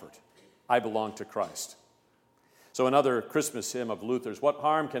comfort. I belong to Christ. So another Christmas hymn of Luther's, what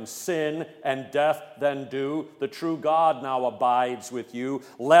harm can sin and death then do? The true God now abides with you.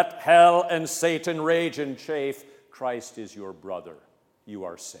 Let hell and Satan rage and chafe. Christ is your brother. You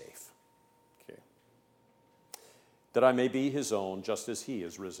are safe. Okay. That I may be his own, just as he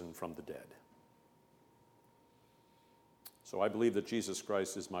is risen from the dead. So I believe that Jesus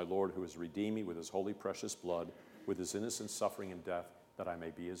Christ is my Lord, who has redeemed me with his holy, precious blood, with his innocent suffering and death, that I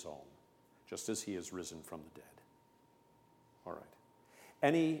may be his own, just as he is risen from the dead. All right.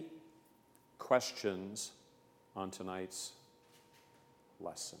 Any questions on tonight's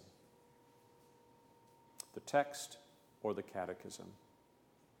lesson? The text or the catechism?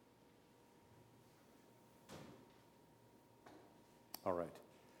 All right.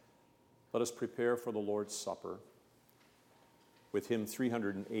 Let us prepare for the Lord's Supper. With hymn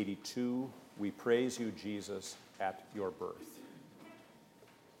 382, we praise you, Jesus, at your birth.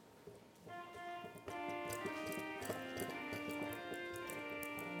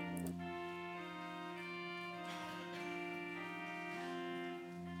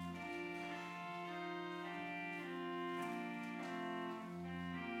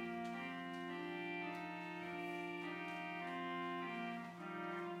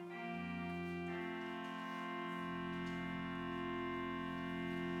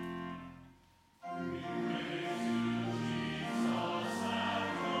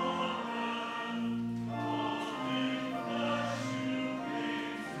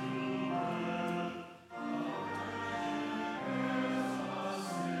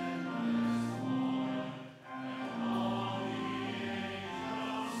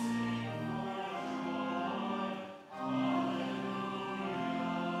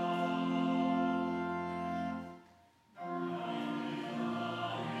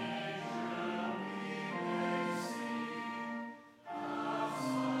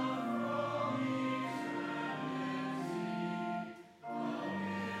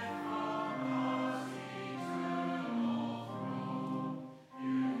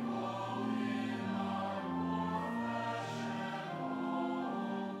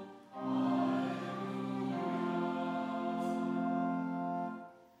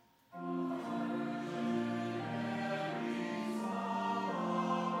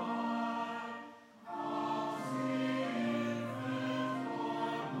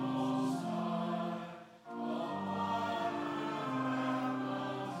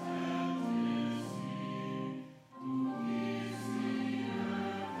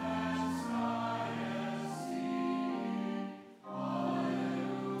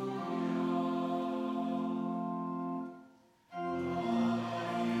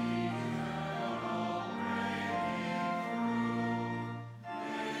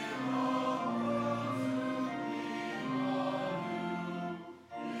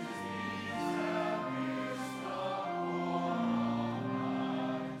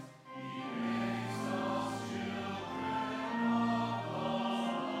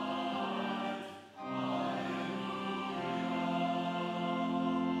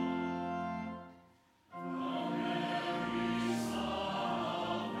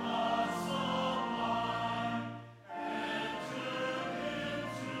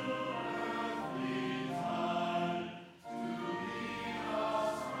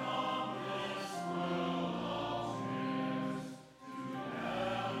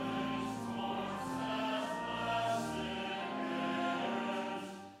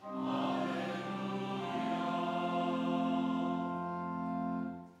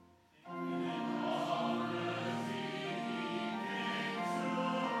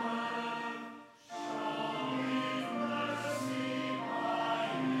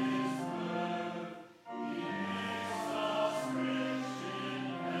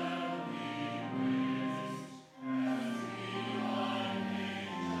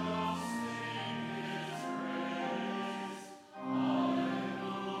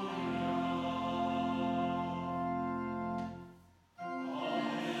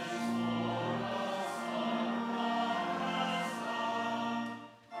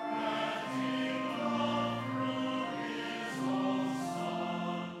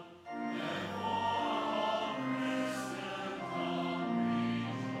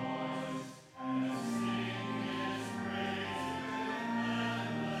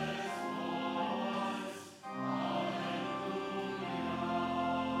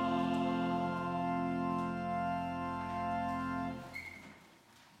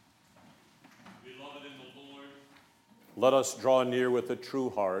 Let us draw near with a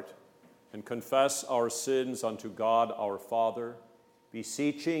true heart and confess our sins unto God our Father,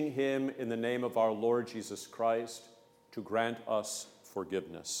 beseeching him in the name of our Lord Jesus Christ to grant us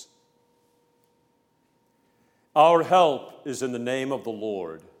forgiveness. Our help is in the name of the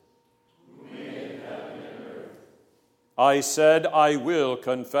Lord. Who made heaven and earth. I said, I will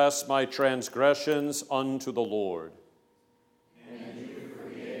confess my transgressions unto the Lord. And you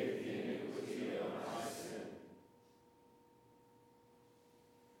forgave the iniquity of my sin.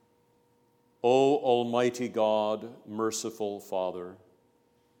 O Almighty God, merciful Father,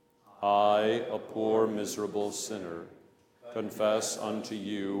 I, a poor miserable sinner, confess unto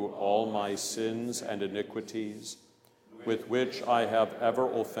you all my sins and iniquities, with which I have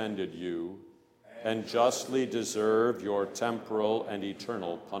ever offended you, and justly deserve your temporal and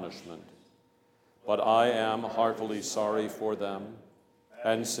eternal punishment. But I am heartily sorry for them,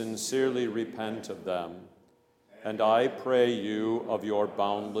 and sincerely repent of them, and I pray you of your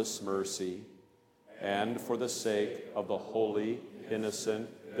boundless mercy, and for the sake of the holy, innocent,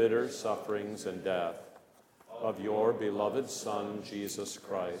 bitter sufferings and death of your beloved Son, Jesus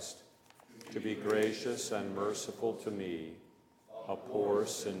Christ, to be gracious and merciful to me, a poor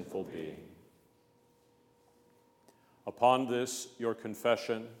sinful being. Upon this, your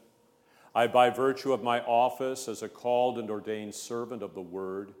confession, I, by virtue of my office as a called and ordained servant of the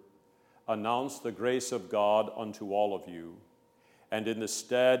Word, announce the grace of God unto all of you, and in the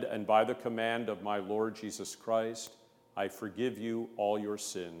stead and by the command of my Lord Jesus Christ, I forgive you all your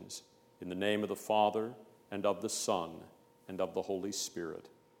sins, in the name of the Father, and of the Son, and of the Holy Spirit.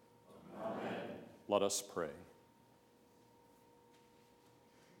 Amen. Let us pray.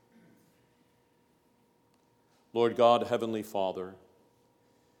 Lord God, Heavenly Father,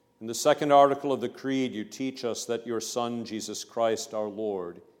 in the second article of the Creed, you teach us that your Son, Jesus Christ, our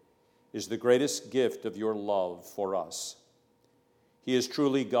Lord, is the greatest gift of your love for us. He is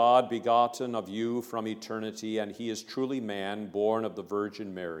truly God, begotten of you from eternity, and he is truly man, born of the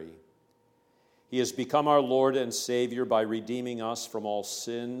Virgin Mary. He has become our Lord and Savior by redeeming us from all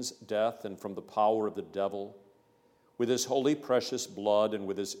sins, death, and from the power of the devil, with his holy, precious blood and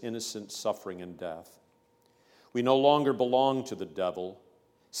with his innocent suffering and death. We no longer belong to the devil.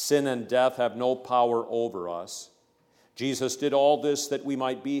 Sin and death have no power over us. Jesus did all this that we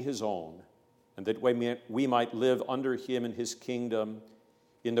might be his own, and that we might live under him in his kingdom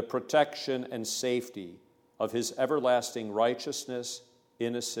in the protection and safety of his everlasting righteousness,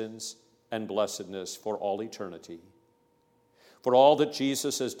 innocence, and blessedness for all eternity. For all that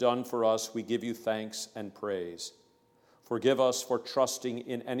Jesus has done for us, we give you thanks and praise. Forgive us for trusting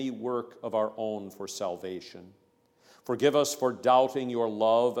in any work of our own for salvation. Forgive us for doubting your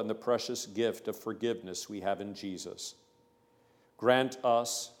love and the precious gift of forgiveness we have in Jesus. Grant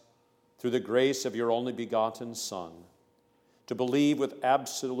us, through the grace of your only begotten Son, to believe with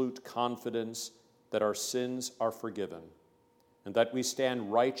absolute confidence that our sins are forgiven, and that we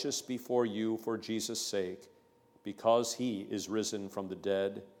stand righteous before you for Jesus' sake, because he is risen from the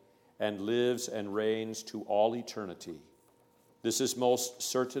dead and lives and reigns to all eternity. This is most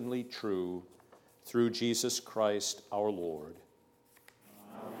certainly true through Jesus Christ our Lord.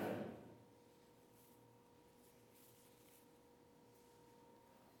 Amen.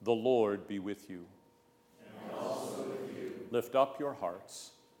 The Lord be with you. And also with you. Lift up your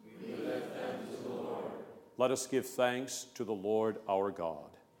hearts. We lift them to the Lord. Let us give thanks to the Lord our God.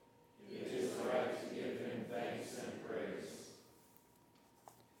 It is right to give him thanks and praise.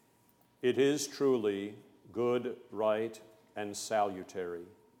 It is truly good, right, and salutary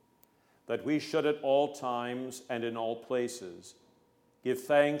that we should at all times and in all places give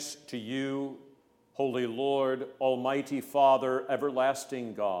thanks to you, Holy Lord, Almighty Father,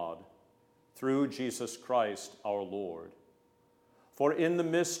 everlasting God, through Jesus Christ our Lord. For in the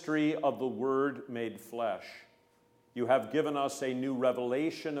mystery of the Word made flesh, you have given us a new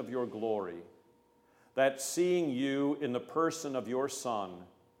revelation of your glory, that seeing you in the person of your Son,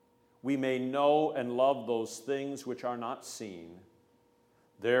 we may know and love those things which are not seen.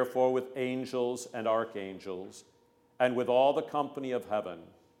 Therefore, with angels and archangels, and with all the company of heaven,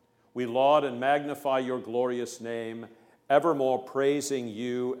 we laud and magnify your glorious name, evermore praising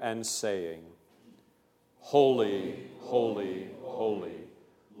you and saying, Holy, holy, holy,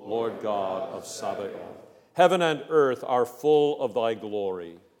 Lord God of Sabaoth. Heaven and earth are full of thy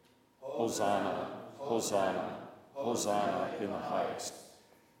glory. Hosanna, Hosanna, Hosanna in the highest.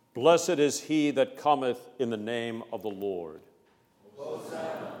 Blessed is he that cometh in the name of the Lord.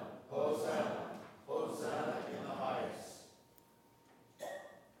 Hosanna, Hosanna, Hosanna in the highest.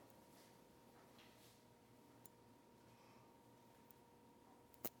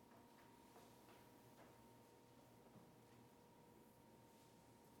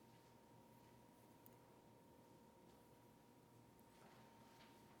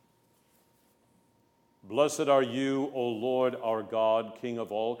 Blessed are you, O Lord our God, King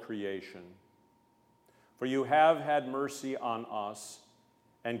of all creation. For you have had mercy on us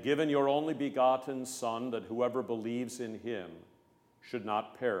and given your only begotten Son, that whoever believes in him should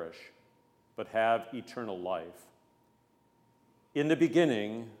not perish, but have eternal life. In the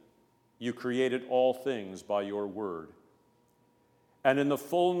beginning, you created all things by your word. And in the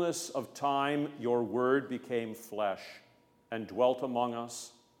fullness of time, your word became flesh and dwelt among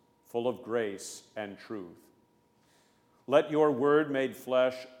us, full of grace and truth. Let your word made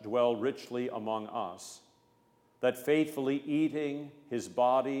flesh dwell richly among us, that faithfully eating his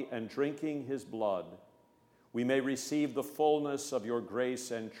body and drinking his blood, we may receive the fullness of your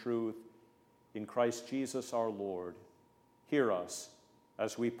grace and truth in Christ Jesus our Lord. Hear us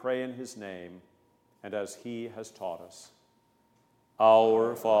as we pray in his name and as he has taught us.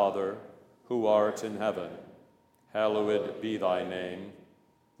 Our Father, who art in heaven, hallowed be thy name.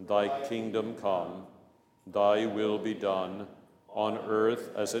 Thy kingdom come, thy will be done, on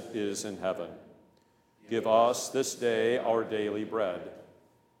earth as it is in heaven. Give us this day our daily bread,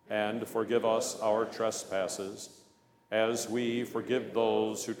 and forgive us our trespasses, as we forgive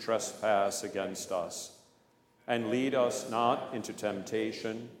those who trespass against us. And lead us not into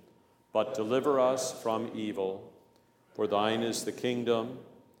temptation, but deliver us from evil. For thine is the kingdom,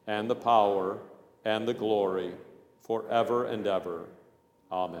 and the power, and the glory, forever and ever.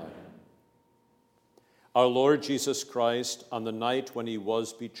 Amen. Our Lord Jesus Christ, on the night when he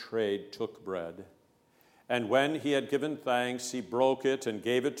was betrayed, took bread. And when he had given thanks, he broke it and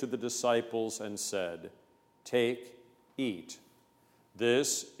gave it to the disciples and said, "Take, eat.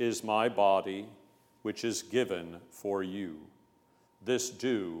 This is my body, which is given for you. This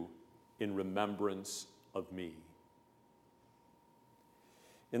do in remembrance of me."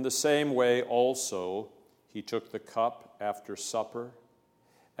 In the same way also, he took the cup after supper,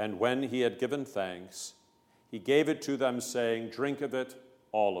 and when he had given thanks, he gave it to them, saying, "Drink of it,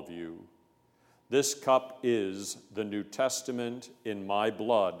 all of you. This cup is the New Testament in my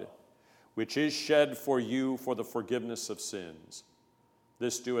blood, which is shed for you for the forgiveness of sins.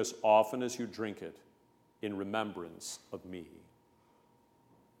 This do as often as you drink it in remembrance of me."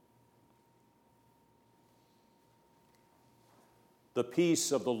 The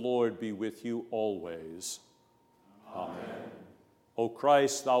peace of the Lord be with you always. Amen. O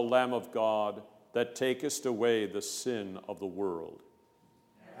Christ, thou Lamb of God, that takest away the sin of the world,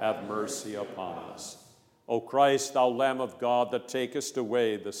 have mercy upon us. O Christ, thou Lamb of God, that takest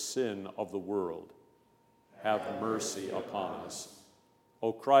away the sin of the world, have mercy upon us.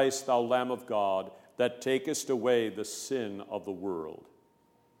 O Christ, thou Lamb of God, that takest away the sin of the world,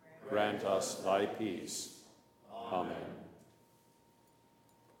 grant us thy peace. Amen.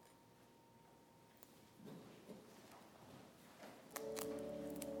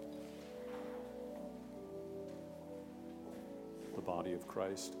 The body of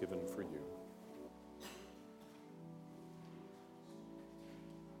Christ given for you.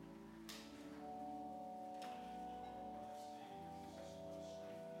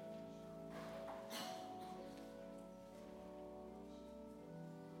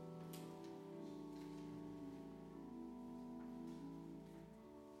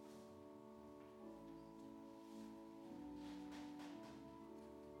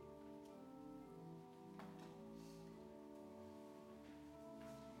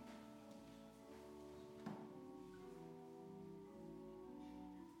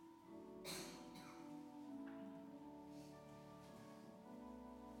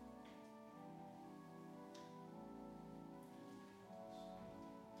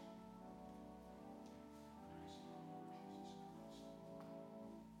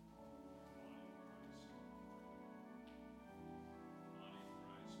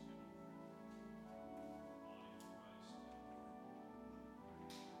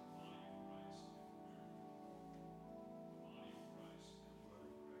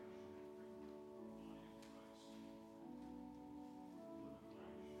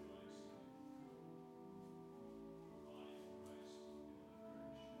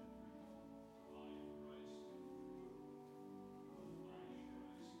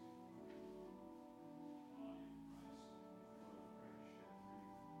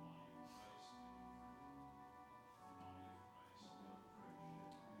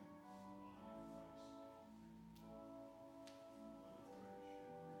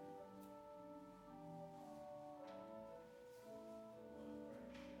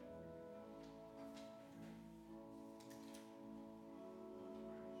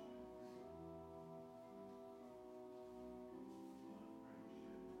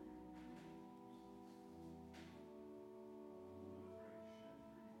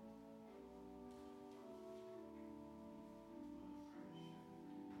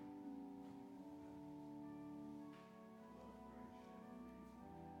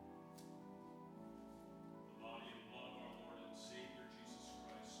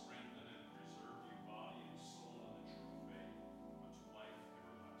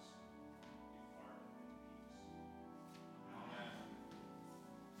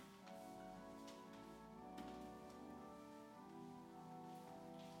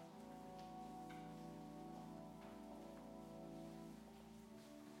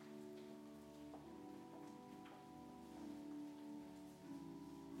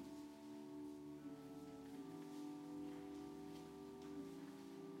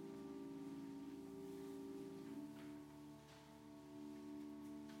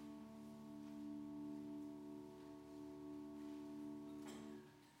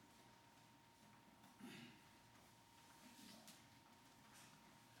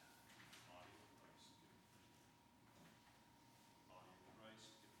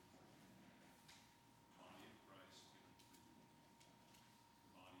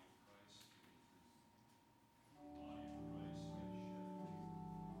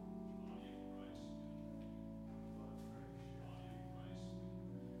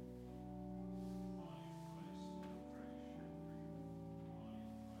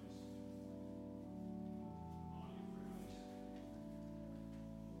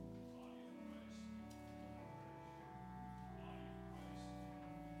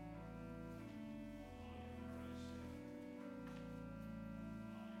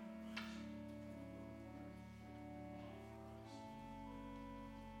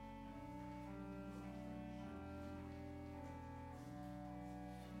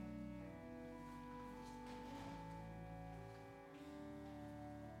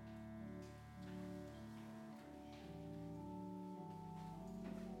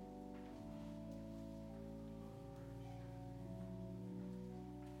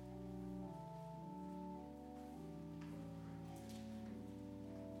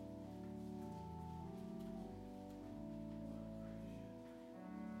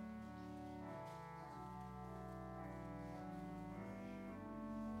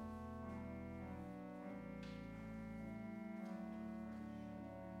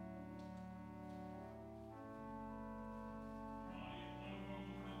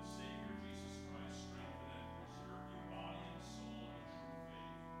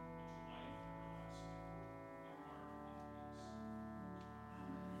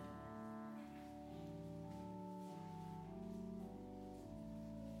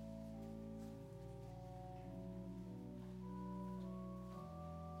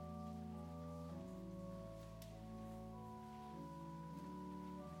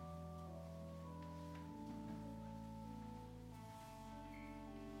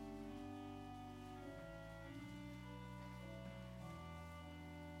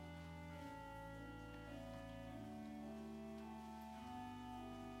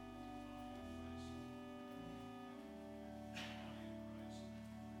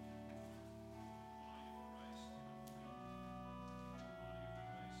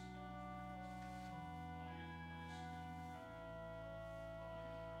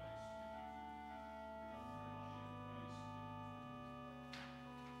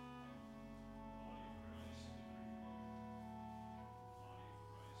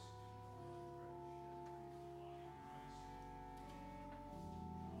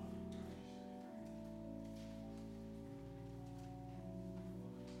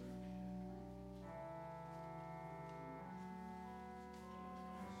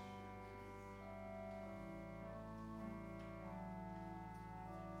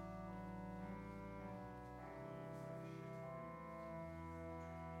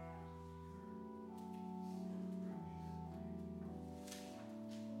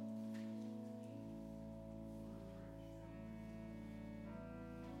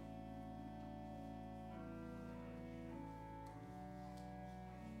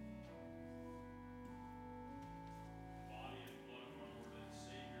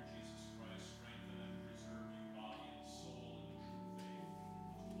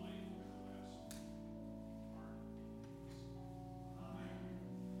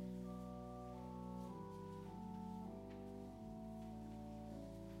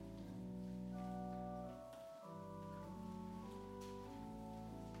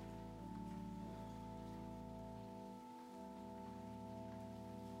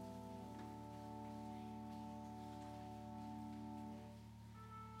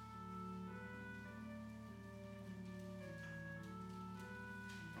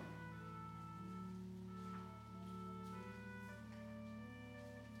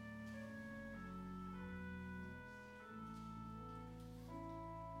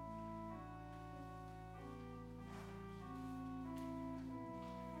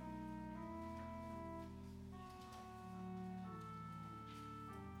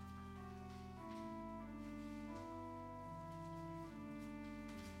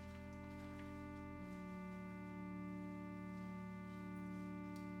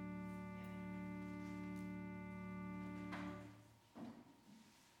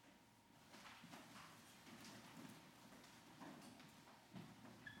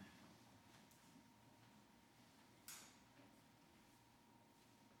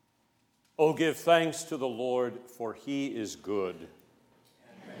 Oh, give thanks to the Lord, for he is good.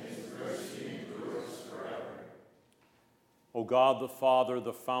 And his mercy endures forever. O God the Father,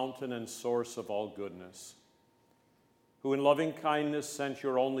 the fountain and source of all goodness, who in loving kindness sent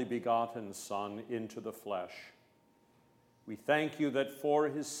your only begotten Son into the flesh, we thank you that for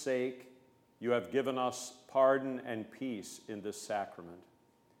his sake you have given us pardon and peace in this sacrament.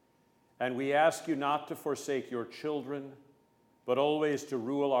 And we ask you not to forsake your children, but always to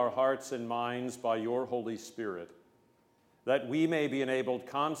rule our hearts and minds by your Holy Spirit, that we may be enabled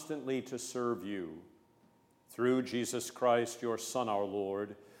constantly to serve you. Through Jesus Christ, your Son, our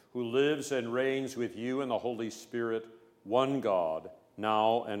Lord, who lives and reigns with you in the Holy Spirit, one God,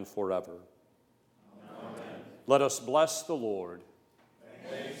 now and forever. Amen. Let us bless the Lord.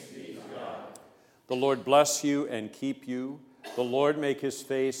 Thanks be to God. The Lord bless you and keep you. The Lord make his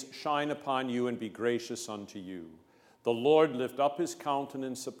face shine upon you and be gracious unto you. The Lord lift up his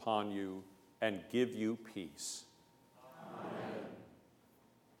countenance upon you and give you peace.